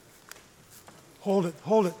Hold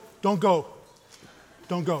it. Don't go.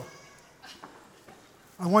 Don't go.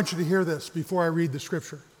 I want you to hear this before I read the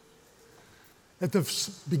scripture. At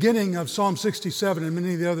the beginning of Psalm 67 and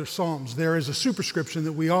many of the other Psalms, there is a superscription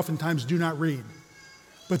that we oftentimes do not read,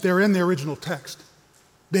 but they're in the original text.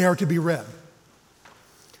 They are to be read.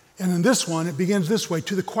 And in this one, it begins this way: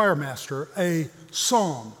 to the choir master, a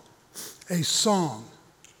psalm, a song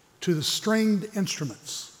to the stringed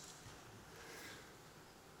instruments.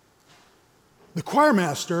 The choir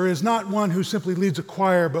master is not one who simply leads a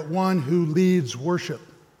choir, but one who leads worship,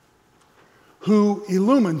 who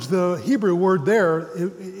illumines. The Hebrew word there,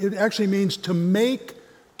 it actually means to make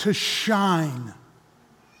to shine,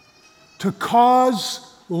 to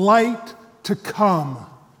cause light to come.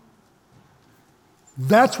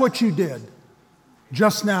 That's what you did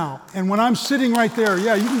just now. And when I'm sitting right there,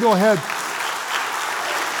 yeah, you can go ahead.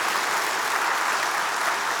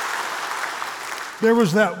 There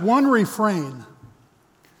was that one refrain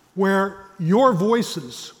where your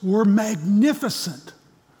voices were magnificent.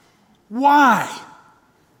 Why?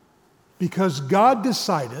 Because God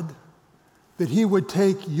decided that He would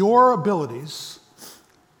take your abilities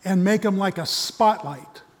and make them like a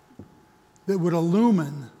spotlight that would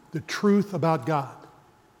illumine the truth about God.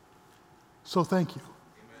 So thank you.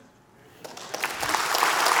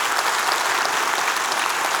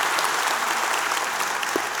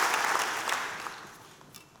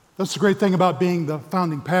 That's the great thing about being the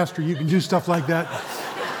founding pastor. You can do stuff like that.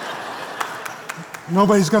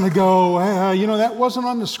 Nobody's going to go, that wasn't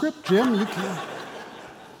on the script, Jim. You can't.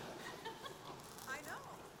 I know.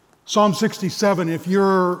 Psalm 67, if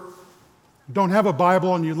you don't have a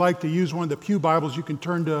Bible and you'd like to use one of the Pew Bibles, you can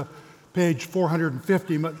turn to page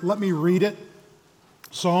 450. But let me read it.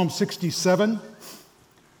 Psalm 67.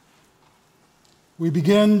 We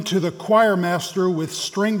begin to the choir master with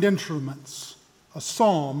stringed instruments. A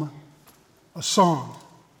psalm, a song.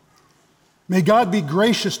 May God be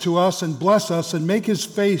gracious to us and bless us and make His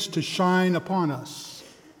face to shine upon us.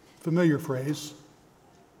 Familiar phrase,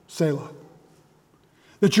 Selah.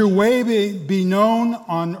 That your way may be known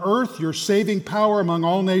on earth, your saving power among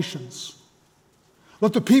all nations.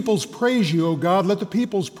 Let the peoples praise you, O God. Let the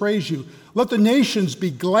peoples praise you. Let the nations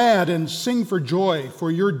be glad and sing for joy,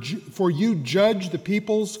 for you judge the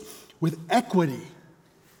peoples with equity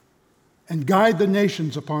and guide the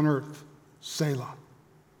nations upon earth. Selah.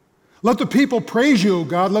 Let the people praise you, O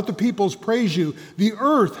God. Let the peoples praise you. The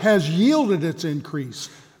earth has yielded its increase.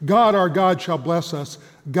 God, our God, shall bless us.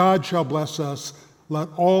 God shall bless us. Let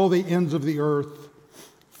all the ends of the earth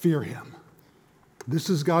fear Him. This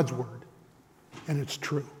is God's word, and it's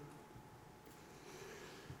true.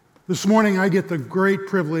 This morning, I get the great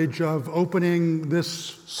privilege of opening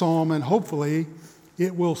this psalm, and hopefully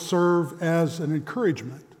it will serve as an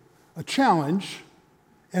encouragement, a challenge,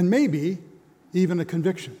 and maybe even a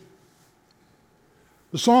conviction.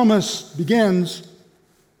 The psalmist begins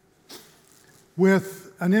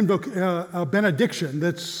with a benediction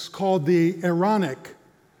that's called the Aaronic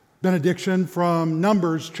benediction from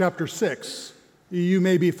Numbers chapter 6. You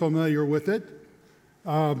may be familiar with it.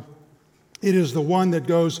 It is the one that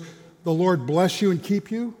goes, "The Lord bless you and keep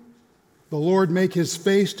you. The Lord make His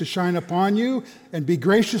face to shine upon you and be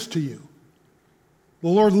gracious to you. The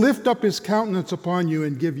Lord lift up His countenance upon you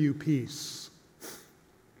and give you peace."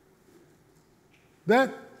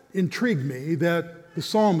 That intrigued me, that the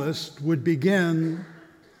psalmist would begin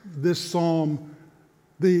this psalm,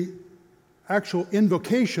 the actual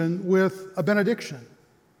invocation, with a benediction,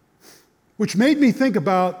 which made me think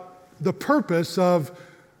about the purpose of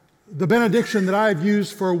the benediction that I've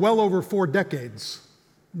used for well over 4 decades,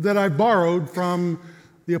 that I borrowed from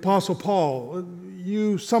the Apostle Paul.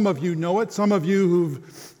 Some of you know it. Some of you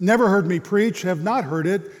who've never heard me preach have not heard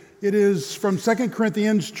it. It is from 2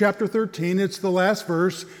 Corinthians chapter 13. It's the last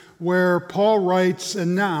verse where Paul writes,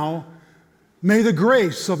 "And now, may the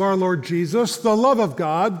grace of our Lord Jesus, the love of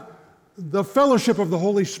God, the fellowship of the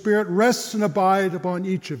Holy Spirit rest and abide upon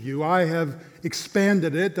each of you." I have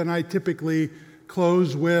expanded it, and I typically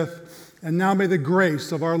close with, "And now may the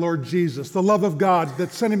grace of our Lord Jesus, the love of God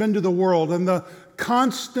that sent Him into the world, and the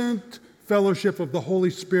constant fellowship of the Holy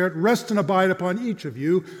Spirit rest and abide upon each of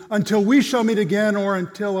you until we shall meet again, or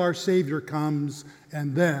until our Savior comes,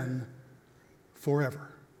 and then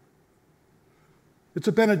forever." It's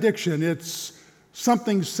a benediction. It's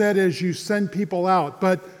something said as you send people out,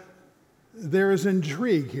 but there is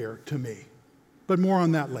intrigue here to me. But more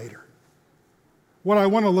on that later. What I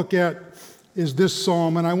want to look at is this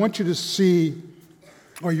psalm, and I want you to see,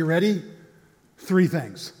 are you ready? 3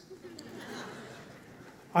 things.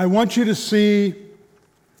 I want you to see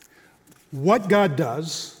what God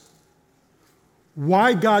does,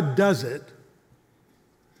 why God does it,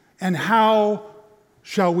 and how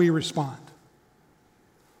shall we respond?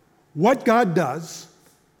 What God does,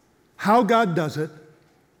 how God does it,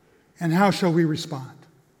 and how shall we respond?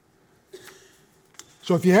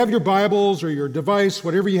 So if you have your Bibles or your device,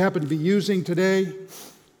 whatever you happen to be using today,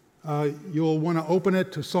 you'll want to open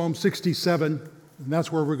it to Psalm 67, and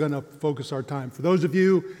that's where we're going to focus our time. For those of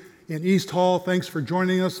you in East Hall, thanks for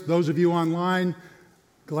joining us. Those of you online,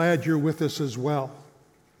 glad you're with us as well.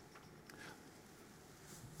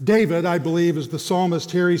 David, I believe, is the psalmist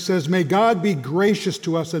here. He says, "May God be gracious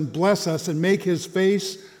to us and bless us and make his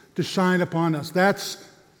face to shine upon us." That's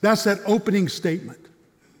that opening statement.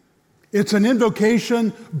 It's an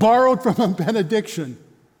invocation borrowed from a benediction.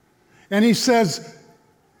 And he says,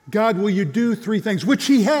 God, will you do three things? Which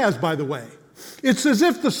he has, by the way. It's as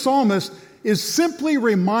if the psalmist is simply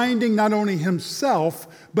reminding not only himself,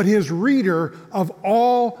 but his reader of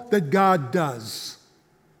all that God does.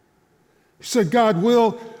 He said, God,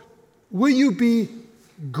 will you be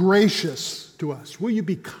gracious to us? Will you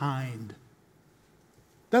be kind?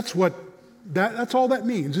 That's all that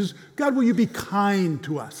means, is God, will you be kind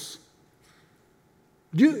to us?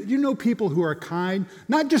 Do you know people who are kind?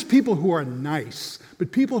 Not just people who are nice,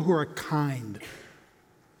 but people who are kind.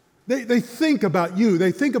 They think about you.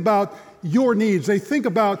 They think about your needs. They think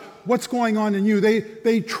about what's going on in you.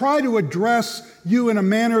 They try to address you in a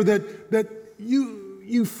manner that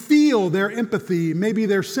you feel their empathy, maybe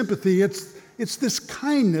their sympathy. It's this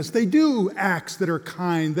kindness. They do acts that are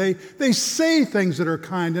kind. They say things that are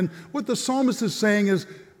kind. And what the psalmist is saying is,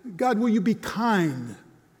 God, will you be kind?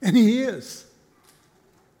 And he is.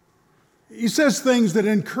 He says things that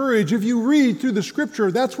encourage. If you read through the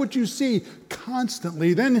scripture, that's what you see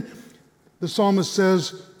constantly. Then the psalmist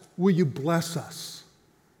says, will you bless us?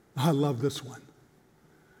 I love this one.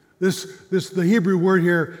 The Hebrew word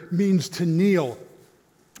here means to kneel.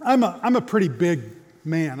 I'm a pretty big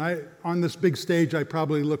man. On this big stage, I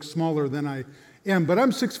probably look smaller than I am, but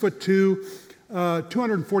I'm 6'2",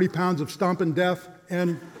 240 pounds of stomping death,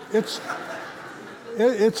 and it's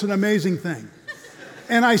an amazing thing.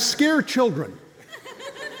 And I scare children.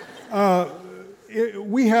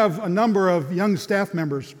 We have a number of young staff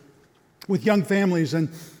members with young families,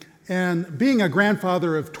 and being a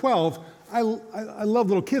grandfather of 12, I love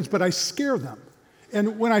little kids, but I scare them.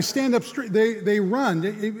 And when I stand up straight, they run.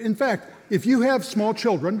 In fact, if you have small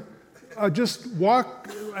children, just walk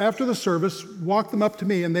after the service, walk them up to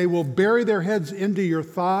me, and they will bury their heads into your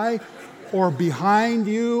thigh or behind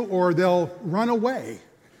you, or they'll run away.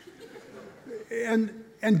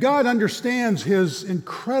 And God understands his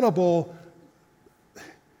incredible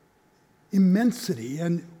immensity.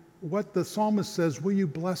 And what the psalmist says, will you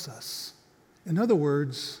bless us? In other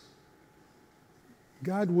words,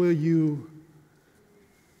 God, will you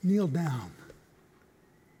kneel down?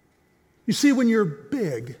 You see, when you're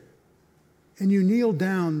big and you kneel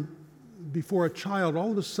down before a child,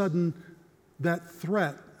 all of a sudden that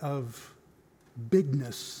threat of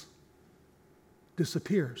bigness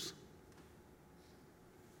disappears.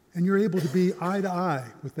 And you're able to be eye to eye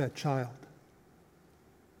with that child.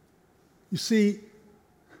 You see,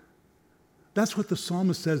 that's what the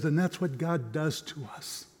psalmist says, and that's what God does to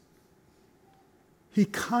us. He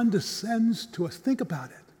condescends to us. Think about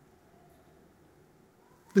it.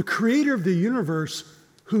 The creator of the universe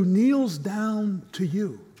who kneels down to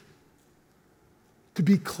you, to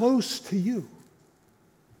be close to you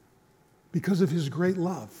because of his great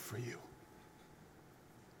love for you,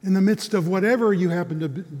 in the midst of whatever you happen to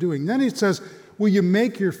be doing. Then he says, will you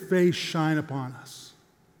make your face shine upon us?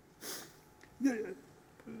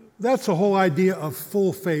 That's the whole idea of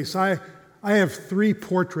full face. I have 3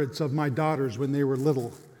 portraits of my daughters when they were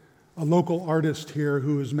little. A local artist here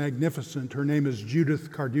who is magnificent. Her name is Judith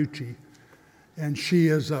Carducci, and she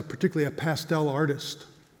is particularly a pastel artist.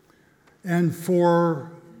 And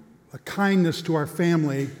for a kindness to our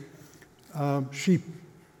family, she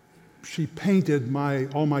painted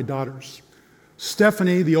all my daughters.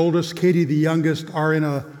 Stephanie, the oldest, Katie, the youngest, are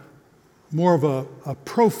in more of a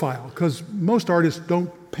profile, because most artists don't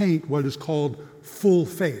paint what is called full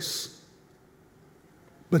face.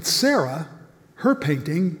 But Sarah, her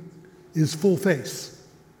painting is full face.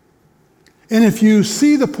 And if you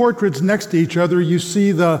see the portraits next to each other, you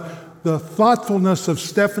see the thoughtfulness of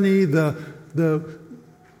Stephanie, the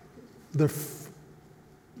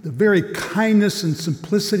very kindness and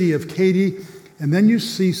simplicity of Katie, and then you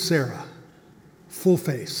see Sarah, full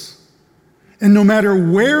face. And no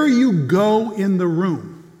matter where you go in the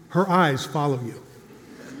room, her eyes follow you.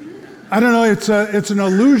 I don't know, it's an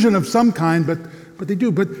illusion of some kind, but they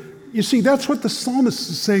do. But you see, that's what the psalmist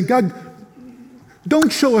is saying. God,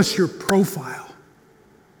 don't show us your profile.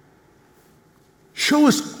 show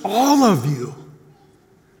us all of you.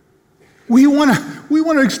 We want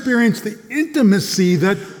to experience the intimacy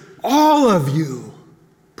that all of you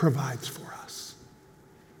provides for us.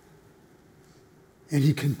 And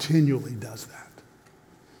he continually does that.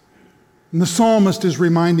 And the psalmist is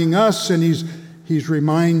reminding us, and he's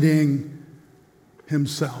reminding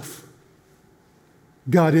himself.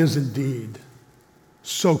 God is indeed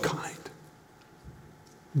so kind.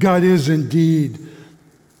 God is indeed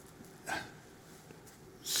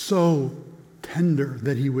so tender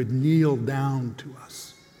that he would kneel down to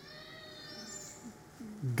us.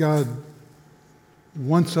 God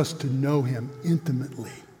wants us to know him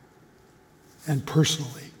intimately and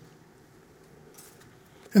personally.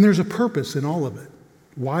 And there's a purpose in all of it.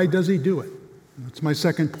 Why does he do it? That's my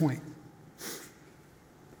second point.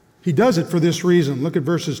 He does it for this reason. Look at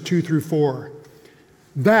verses 2 through 4.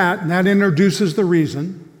 That introduces the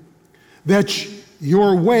reason, that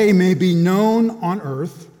your way may be known on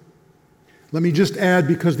earth. Let me just add,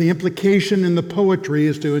 because the implication in the poetry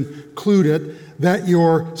is to include it, that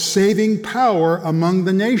your saving power among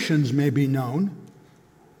the nations may be known.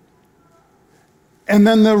 And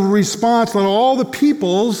then the response, let all the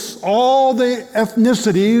peoples, all the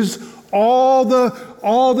ethnicities, all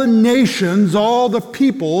the nations, all the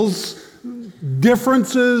peoples,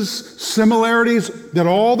 differences, similarities, that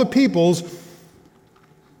all the peoples,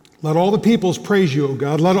 let all the peoples praise you, O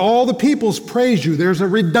God. Let all the peoples praise you. There's a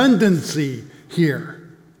redundancy here.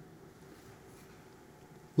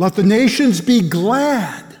 Let the nations be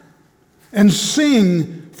glad and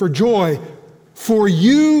sing for joy, for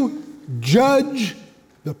you judge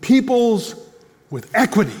the peoples with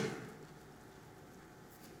equity.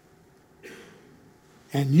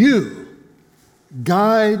 And you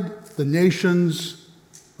guide the nations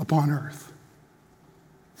upon earth.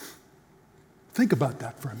 Think about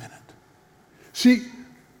that for a minute. See,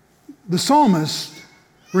 the psalmist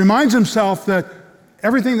reminds himself that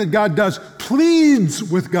everything that God does pleads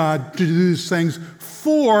with God to do these things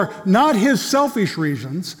for not his selfish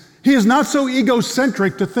reasons. He is not so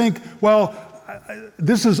egocentric to think, well,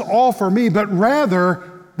 this is all for me, but rather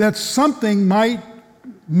that something much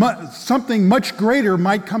greater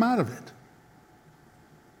might come out of it.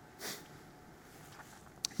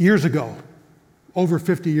 Years ago, over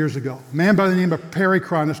 50 years ago, a man by the name of Perry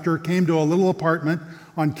Chronister came to a little apartment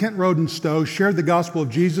on Kent Road in Stowe, shared the gospel of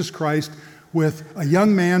Jesus Christ with a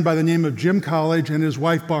young man by the name of Jim Colledge and his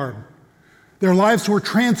wife Barb. Their lives were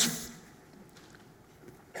transformed.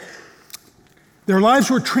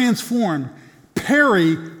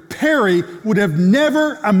 Perry would have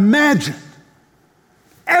never imagined,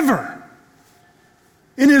 ever,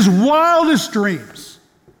 in his wildest dreams,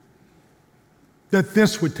 that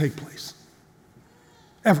this would take place.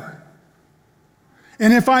 Ever.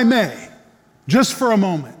 And if I may, just for a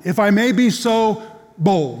moment, if I may be so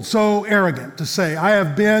bold, so arrogant to say, I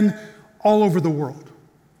have been all over the world.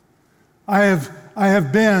 I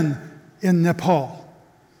have been in Nepal.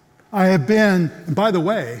 I have been, and by the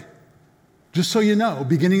way, just so you know,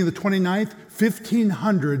 beginning of the 29th,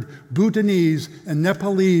 1,500 Bhutanese and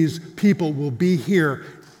Nepalese people will be here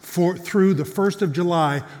through the 1st of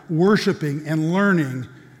July, worshiping and learning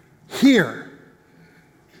here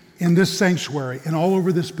in this sanctuary and all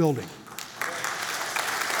over this building.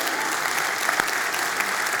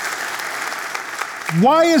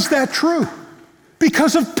 Why is that true?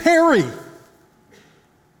 Because of Perry.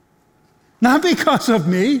 Not because of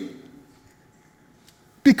me.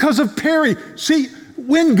 Because of Perry. See,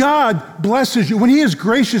 when God blesses you, when he is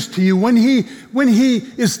gracious to you, when he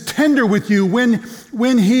is tender with you,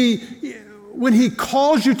 when he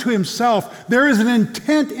calls you to himself, there is an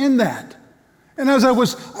intent in that. And as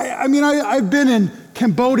I've been in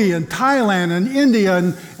Cambodia and Thailand and India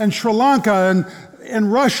and Sri Lanka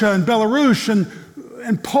and Russia and Belarus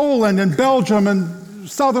and Poland and Belgium and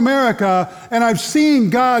South America, and I've seen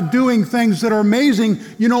God doing things that are amazing.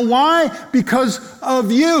 You know why? Because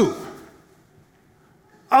of you.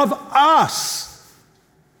 Of us.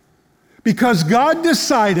 Because God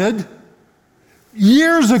decided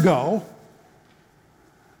years ago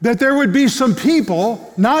that there would be some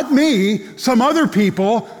people, not me, some other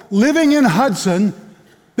people living in Hudson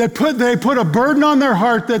that they put a burden on their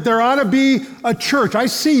heart that there ought to be a church. I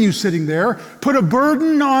see you sitting there. Put a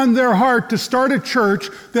burden on their heart to start a church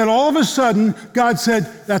that all of a sudden God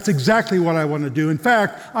said, that's exactly what I want to do. In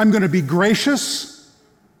fact, I'm going to be gracious.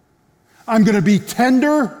 I'm going to be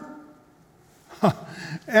tender.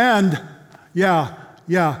 And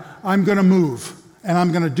I'm going to move and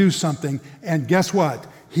I'm going to do something. And guess what?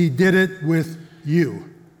 He did it with you.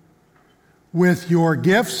 With your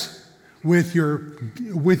gifts,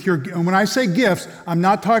 and when I say gifts, I'm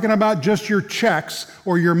not talking about just your checks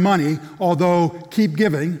or your money, although keep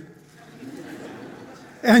giving.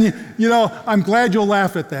 And I'm glad you'll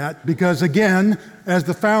laugh at that because, again, as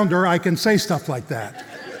the founder, I can say stuff like that.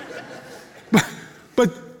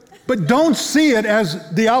 But don't see it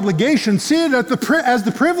as the obligation. See it as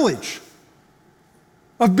the privilege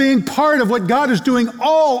of being part of what God is doing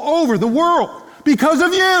all over the world because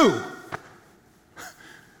of you.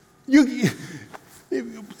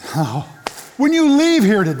 When you leave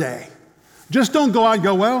here today, just don't go out and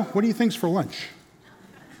go, well, what do you think's for lunch?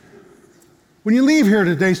 When you leave here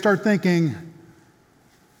today, start thinking,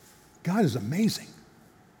 God is amazing.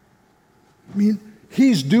 I mean,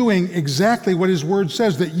 He's doing exactly what His Word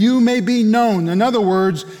says, that you may be known. In other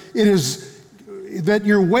words, it is that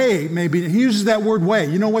your way may be, He uses that word way.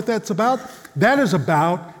 You know what that's about? That is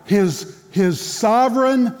about His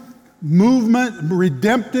sovereign movement,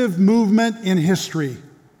 redemptive movement in history.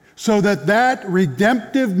 So that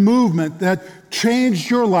redemptive movement that changed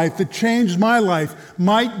your life, that changed my life,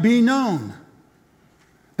 might be known.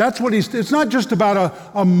 That's what it's not just about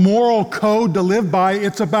a moral code to live by.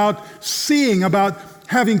 It's about seeing, about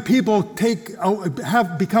having people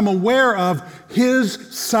have become aware of His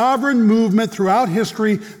sovereign movement throughout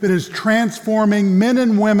history that is transforming men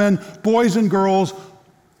and women, boys and girls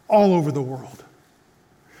all over the world.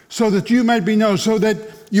 So that you might be known, so that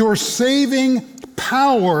your saving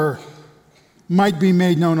power might be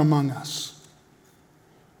made known among us.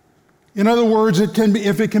 In other words,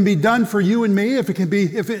 if it can be done for you and me,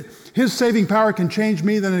 His saving power can change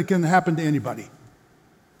me, then it can happen to anybody.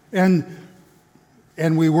 And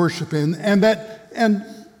we worship Him, and that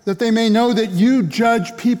they may know that you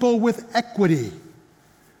judge people with equity.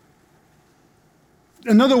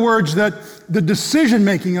 In other words, that the decision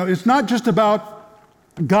making, it's not just about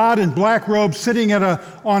God in black robes sitting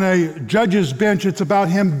on a judge's bench. It's about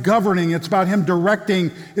Him governing. It's about Him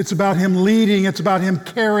directing. It's about Him leading. It's about Him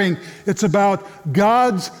caring. It's about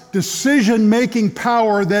God's decision-making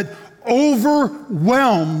power that overwhelms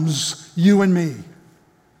you and me.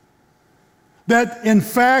 That, in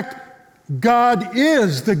fact, God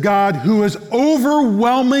is the God who is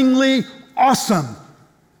overwhelmingly awesome.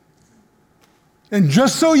 And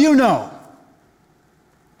just so you know,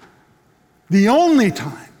 the only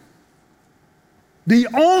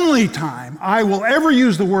time I will ever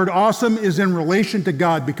use the word awesome is in relation to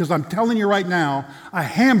God, because I'm telling you right now, a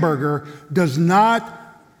hamburger does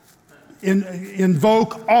not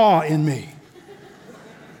invoke awe in me,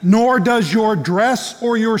 nor does your dress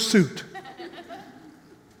or your suit.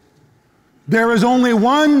 There is only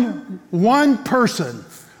one person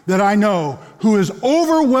that I know who is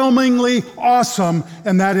overwhelmingly awesome,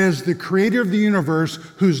 and that is the creator of the universe,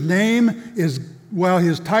 whose name is,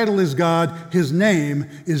 his title is God, his name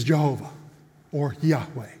is Jehovah, or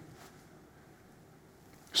Yahweh.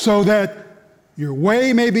 So that your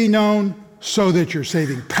way may be known, so that your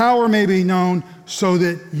saving power may be known, so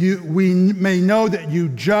that we may know that you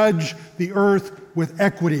judge the earth with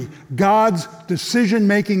equity. God's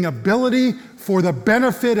decision-making ability for the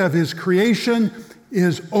benefit of His creation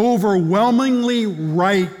is overwhelmingly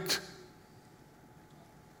right.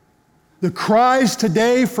 The cries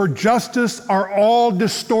today for justice are all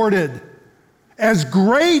distorted, as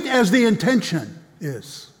great as the intention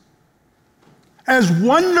is, as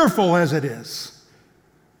wonderful as it is.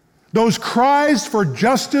 Those cries for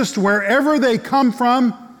justice, wherever they come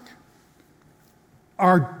from,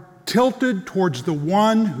 are tilted towards the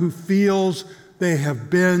one who feels they've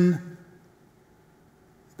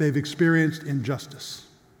experienced injustice.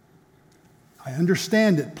 I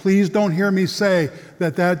understand it. Please don't hear me say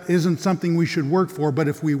that isn't something we should work for, but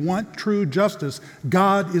if we want true justice,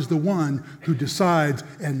 God is the one who decides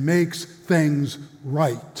and makes things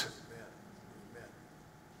right.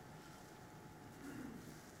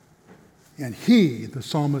 And He, the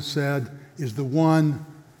psalmist said, is the one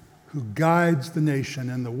who guides the nation,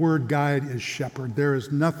 and the word guide is shepherd. There is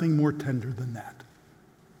nothing more tender than that.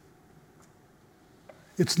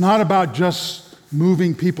 It's not about just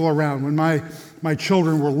moving people around. When my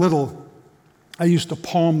children were little, I used to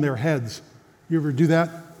palm their heads. You ever do that?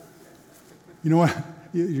 You know what?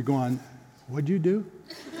 You're going, what'd you do?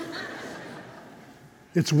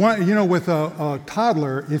 It's one, with a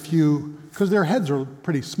toddler, because their heads are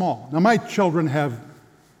pretty small. Now, my children have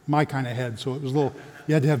my kind of head, so it was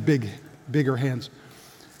you had to have bigger hands.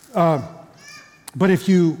 But if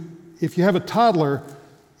you have a toddler,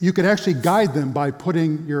 you could actually guide them by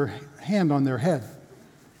putting your hand on their head.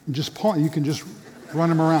 And you can just run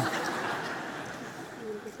them around.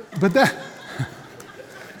 But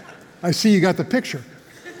I see you got the picture.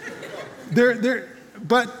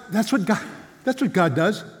 But that's what God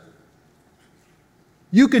does.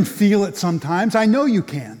 You can feel it sometimes. I know you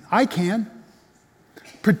can. I can.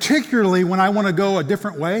 Particularly when I want to go a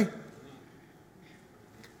different way.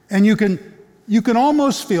 And you can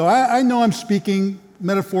almost feel, I know I'm speaking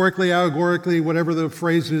metaphorically, allegorically, whatever the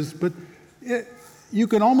phrase is, but you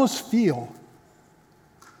can almost feel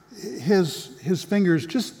his fingers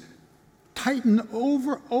just tighten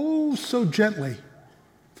over, oh, so gently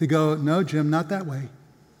to go, no, Jim, not that way.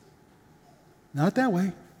 Not that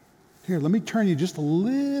way. Here, let me turn you just a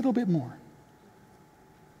little bit more.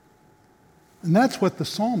 And that's what the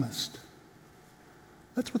psalmist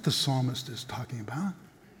is talking about.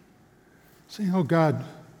 Saying, oh God,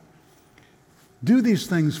 do these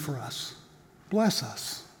things for us. Bless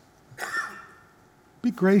us.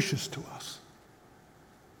 Be gracious to us.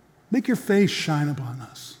 Make your face shine upon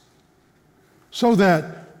us so that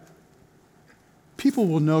people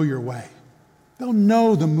will know your way. They'll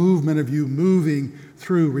know the movement of you moving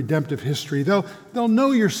through redemptive history. They'll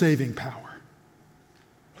know your saving power.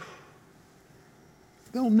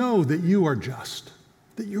 They'll know that you are just,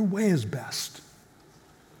 that your way is best,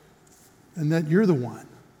 and that you're the one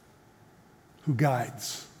who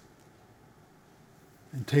guides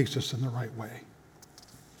and takes us in the right way.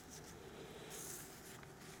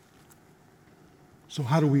 So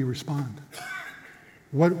how do we respond?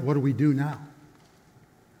 What do we do now?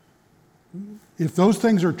 If those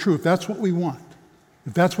things are true, if that's what we want,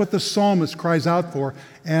 if that's what the psalmist cries out for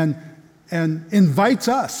and invites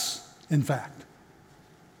us, in fact,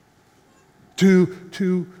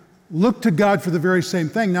 to look to God for the very same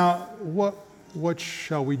thing. Now, what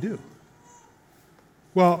shall we do?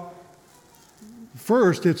 Well,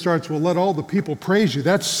 first it starts, well, let all the people praise you.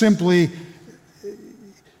 That's simply,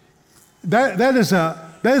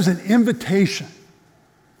 that is an invitation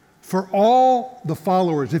for all the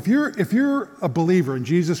followers. If you're a believer in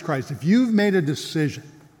Jesus Christ, if you've made a decision,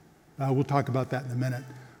 we'll talk about that in a minute,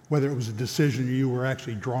 whether it was a decision or you were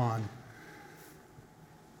actually drawn.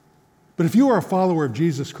 But if you are a follower of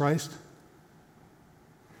Jesus Christ,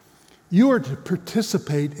 you are to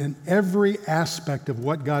participate in every aspect of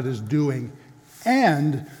what God is doing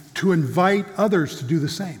and to invite others to do the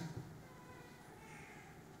same.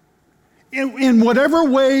 In whatever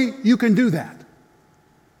way you can do that.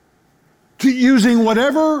 Using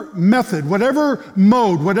whatever method, whatever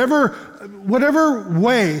mode, whatever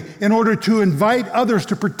way in order to invite others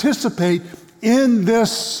to participate in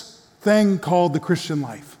this thing called the Christian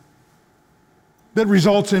life that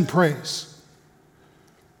results in praise.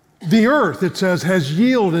 The earth, it says, has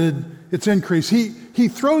yielded its increase. He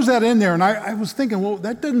throws that in there, and I was thinking, well,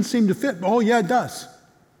 that doesn't seem to fit. Oh, yeah, it does.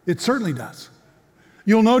 It certainly does.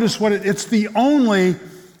 You'll notice it's the only,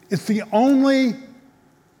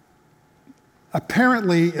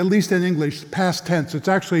 apparently, at least in English, past tense. It's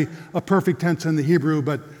actually a perfect tense in the Hebrew,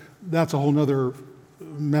 but that's a whole nother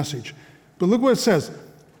message. But look what it says.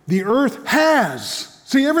 The earth has.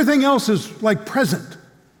 See, everything else is like present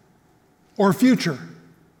or future.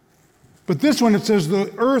 But this one, it says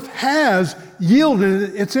the earth has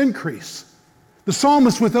yielded its increase. The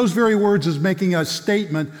psalmist, with those very words, is making a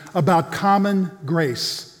statement about common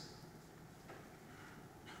grace.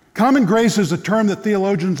 Common grace is a term that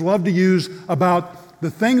theologians love to use about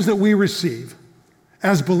the things that we receive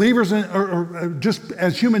as believers or just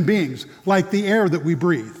as human beings, like the air that we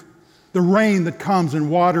breathe, the rain that comes and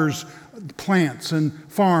waters plants and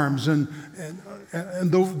farms and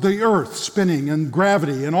the earth spinning and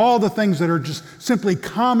gravity and all the things that are just simply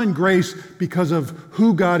common grace because of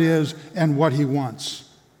who God is and what he wants.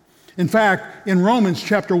 In fact, in Romans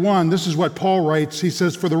chapter 1, this is what Paul writes. He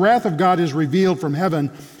says, "For the wrath of God is revealed from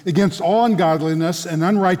heaven against all ungodliness and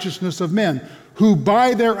unrighteousness of men, who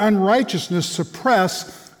by their unrighteousness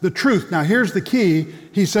suppress the truth." Now here's the key.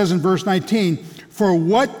 He says in verse 19, "For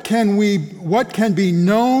what can be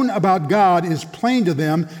known about God is plain to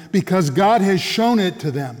them, because God has shown it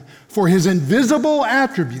to them. For his invisible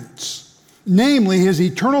attributes, namely his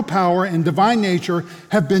eternal power and divine nature,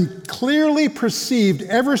 have been clearly perceived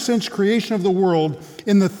ever since creation of the world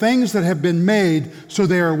in the things that have been made, so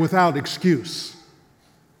they are without excuse."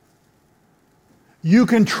 You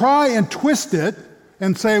can try and twist it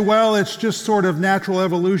and say, well, it's just sort of natural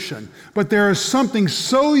evolution. But there is something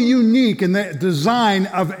so unique in the design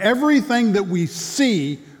of everything that we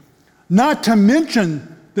see, not to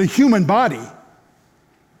mention the human body,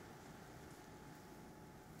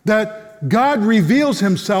 that God reveals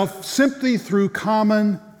himself simply through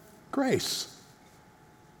common grace.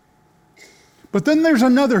 But then there's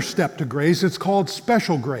another step to grace. It's called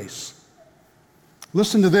special grace.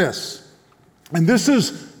 Listen to this. And this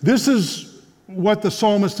is what the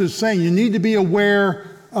psalmist is saying. You need to be aware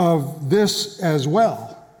of this as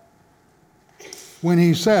well. When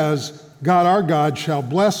he says, God our God shall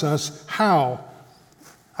bless us, how?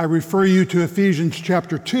 I refer you to Ephesians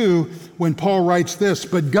chapter 2 when Paul writes this,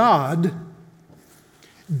 but God,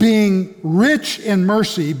 being rich in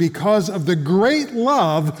mercy because of the great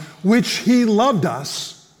love which he loved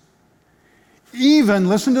us, even,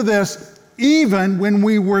 listen to this, even when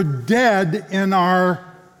we were dead in our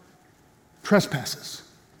trespasses.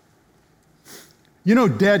 You know,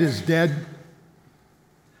 dead is dead.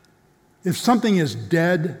 If something is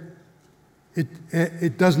dead,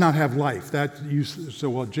 it does not have life. That you say,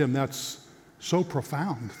 well, Jim, that's so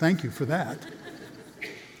profound. Thank you for that.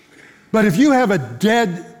 But if you have a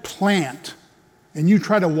dead plant and you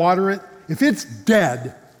try to water it, if it's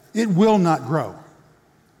dead, it will not grow.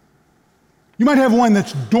 You might have one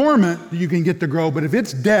that's dormant that you can get to grow, but if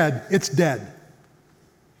it's dead, it's dead.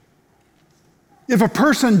 If a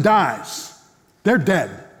person dies, they're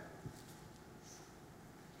dead.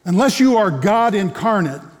 Unless you are God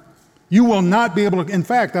incarnate, you will not be able to. In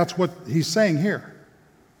fact, that's what he's saying here.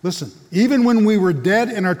 Listen, even when we were dead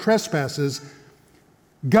in our trespasses,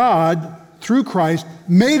 God, through Christ,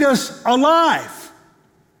 made us alive.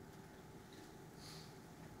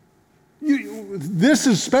 This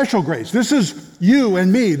is special grace. This is you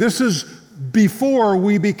and me. This is before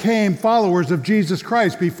we became followers of Jesus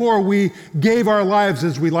Christ, before we gave our lives,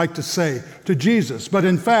 as we like to say, to Jesus. But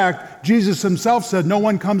in fact, Jesus himself said, no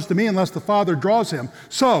one comes to me unless the Father draws him.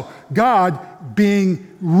 So God,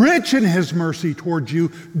 being rich in his mercy towards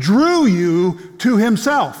you, drew you to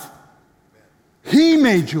himself. He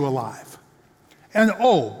made you alive. And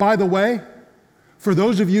oh, by the way, for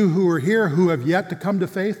those of you who are here who have yet to come to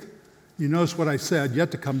faith, you notice what I said,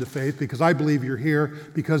 yet to come to faith, because I believe you're here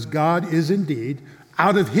because God is indeed,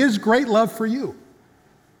 out of his great love for you.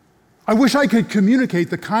 I wish I could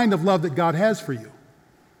communicate the kind of love that God has for you.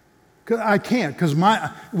 I can't, because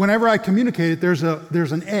whenever I communicate it, there's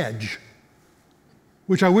an edge,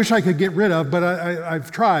 which I wish I could get rid of, but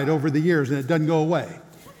I've tried over the years and it doesn't go away.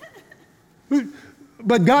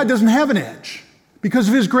 But God doesn't have an edge because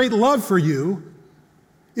of his great love for you.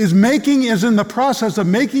 Is in the process of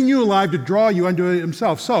making you alive to draw you unto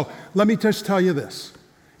himself. So let me just tell you this.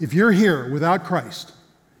 If you're here without Christ,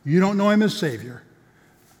 you don't know him as Savior,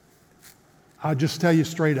 I'll just tell you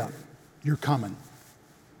straight up, you're coming.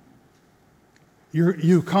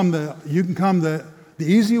 You can come the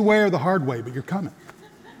easy way or the hard way, but you're coming.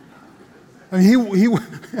 I mean,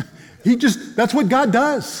 he just, that's what God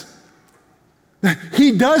does.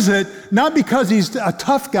 He does it not because he's a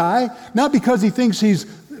tough guy, not because he thinks he's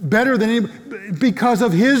better than anybody, because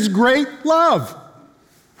of his great love.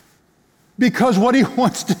 Because what he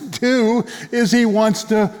wants to do is he wants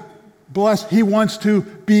to bless, he wants to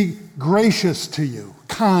be gracious to you,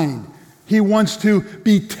 kind. He wants to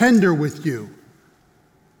be tender with you.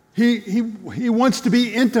 He wants to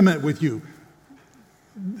be intimate with you.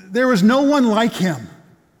 There is no one like him.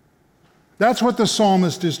 That's what the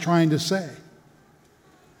psalmist is trying to say.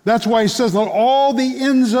 That's why he says, let all the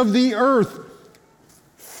ends of the earth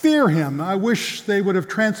fear him. I wish they would have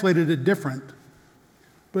translated it different.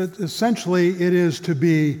 But essentially, it is to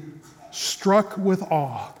be struck with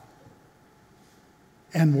awe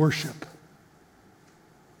and worship.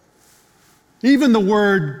 Even the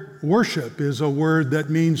word worship is a word that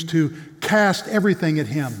means to cast everything at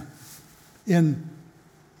him in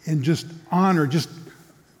just honor, just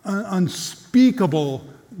unspeakable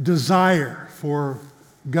desire for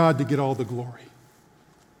God to get all the glory.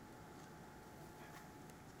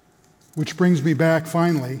 Which brings me back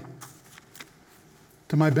finally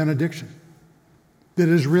to my benediction. That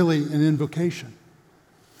is really an invocation.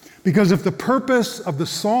 Because if the purpose of the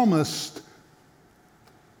psalmist's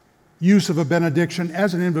use of a benediction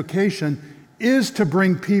as an invocation is to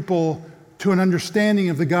bring people to an understanding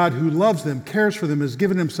of the God who loves them, cares for them, has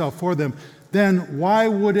given himself for them, then why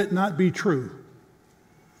would it not be true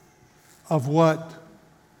of what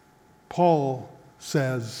Paul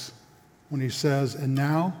says when he says, and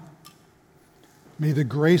now may the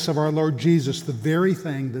grace of our Lord Jesus, the very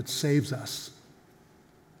thing that saves us,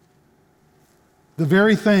 the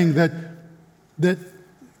very thing that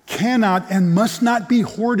cannot and must not be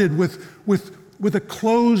hoarded with a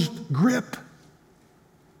closed grip.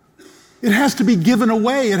 It has to be given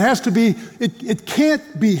away. It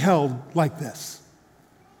can't be held like this.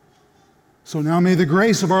 So now may the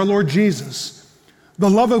grace of our Lord Jesus,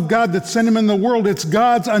 the love of God that sent him in the world, it's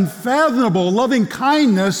God's unfathomable loving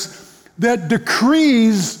kindness that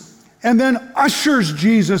decrees and then ushers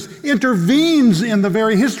Jesus, intervenes in the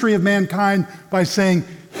very history of mankind by saying,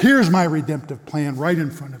 here's my redemptive plan right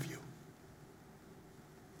in front of you.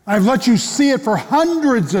 I've let you see it for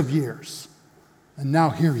hundreds of years. And now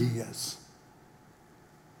here he is.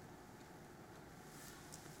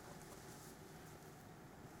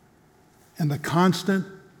 And the constant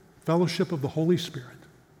fellowship of the Holy Spirit.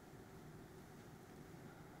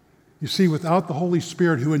 You see, without the Holy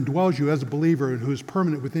Spirit who indwells you as a believer and who is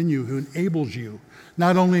permanent within you, who enables you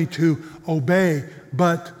not only to obey,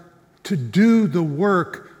 but to do the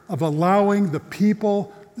work of allowing the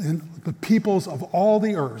people and the peoples of all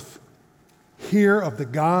the earth hear of the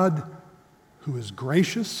God who is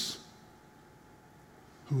gracious,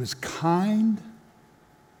 who is kind,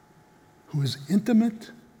 who is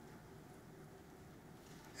intimate,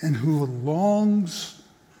 and who longs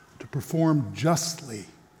to perform justly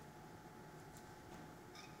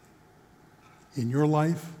in your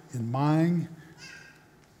life, in mine,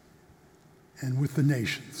 and with the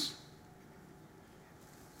nations.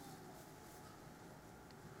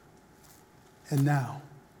 And now,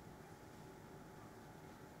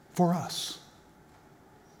 for us,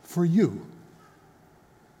 for you,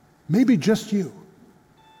 maybe just you.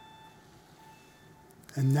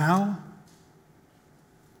 And now,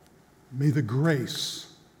 may the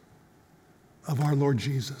grace of our Lord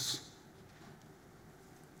Jesus,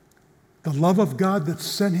 the love of God that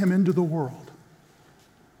sent him into the world,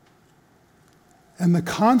 and the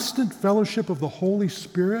constant fellowship of the Holy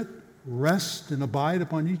Spirit rest and abide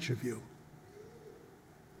upon each of you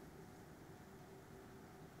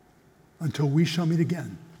until we shall meet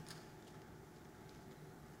again,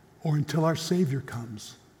 or until our Savior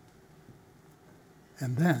comes,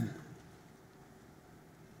 and then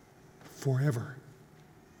forever.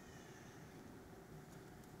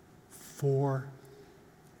 Forever.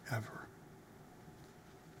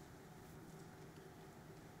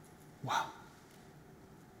 Wow.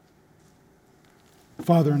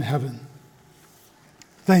 Father in heaven,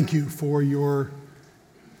 thank you for your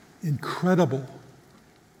incredible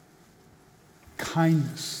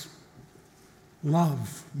kindness,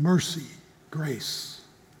 love, mercy, grace.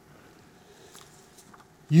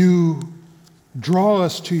 You draw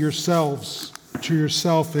us to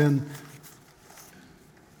yourself in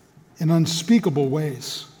unspeakable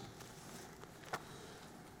ways.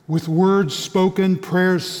 With words spoken,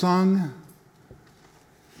 prayers sung,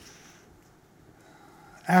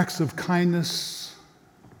 acts of kindness.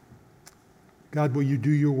 God, will you do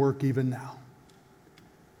your work even now?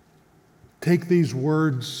 Take these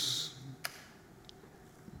words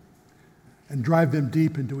and drive them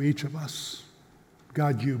deep into each of us.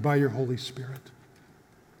 God, you, by your Holy Spirit,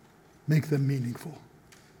 make them meaningful.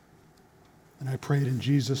 And I pray it in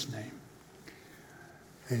Jesus' name.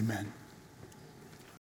 Amen.